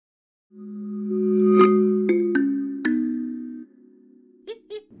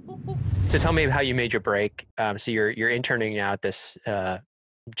So tell me how you made your break. So you're interning now at this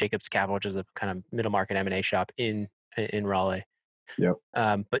Jacobs Capital, which is a kind of middle market M&A shop in Raleigh. Yep.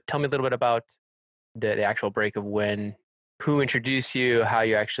 But tell me a little bit about the actual break of who introduced you, how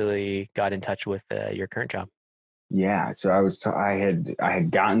you actually got in touch with your current job. Yeah. So I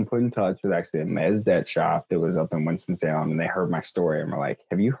had gotten put in touch with actually a mezz debt shop that was up in Winston-Salem, and they heard my story and were like,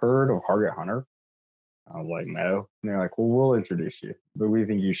 "Have you heard of Hargett Hunter?" I was like, "No." And they're like, "Well, we'll introduce you, but we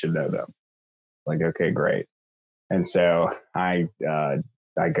think you should know them." Like, okay, great. And so I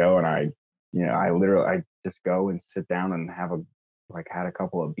go and I just go and sit down and had a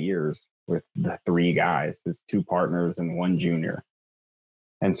couple of beers with the three guys. There's two partners and one junior.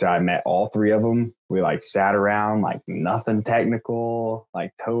 And so I met all three of them. We sat around, nothing technical,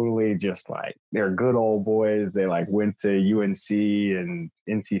 totally just they're good old boys. They went to UNC and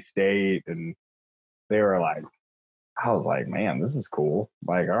NC State, and they were I was like, man, this is cool.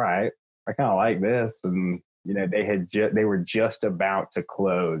 All right, I kind of like this. And they were just about to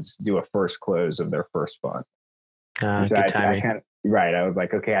do a first close of their first fund. So Good timing. I was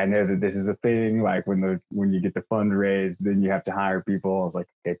like, okay, I know that this is a thing. When you get the fundraise, then you have to hire people. I was like,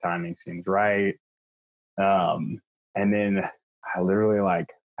 okay, timing seems right. And then I literally I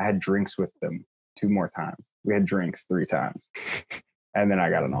had drinks with them 2 more times. We had drinks 3 times, and then I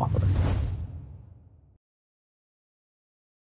got an offer.